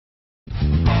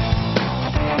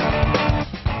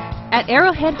At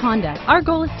Arrowhead Honda, our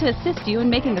goal is to assist you in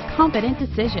making a confident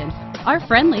decision. Our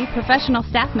friendly, professional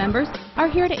staff members are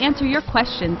here to answer your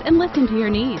questions and listen to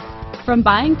your needs. From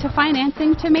buying to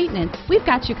financing to maintenance, we've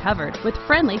got you covered with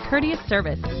friendly, courteous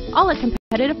service, all at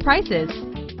competitive prices.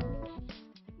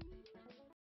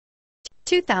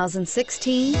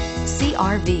 2016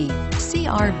 CR-V.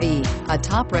 CR-V, a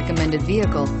top recommended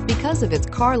vehicle because of its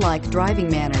car-like driving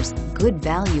manners, good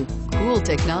value, cool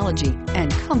technology,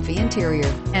 and comfy interior,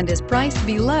 and is priced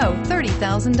below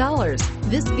 $30,000.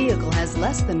 This vehicle has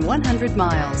less than 100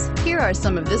 miles. Here are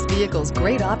some of this vehicle's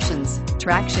great options: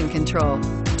 traction control,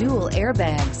 dual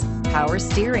airbags, power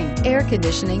steering, air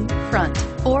conditioning, front,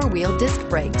 four-wheel disc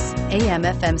brakes,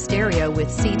 AM/FM stereo with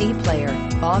CD player,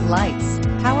 fog lights,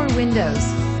 power windows,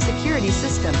 security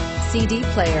system, CD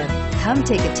player. Come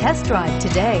take a test drive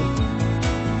today.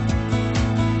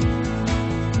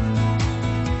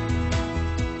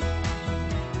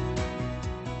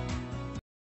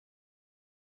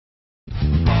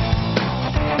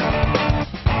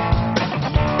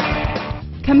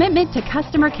 Commitment to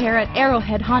customer care at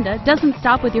Arrowhead Honda doesn't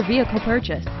stop with your vehicle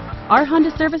purchase. Our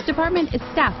Honda service department is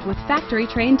staffed with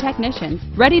factory-trained technicians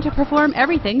ready to perform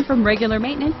everything from regular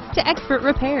maintenance to expert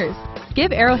repairs.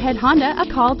 Give Arrowhead Honda a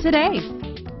call today.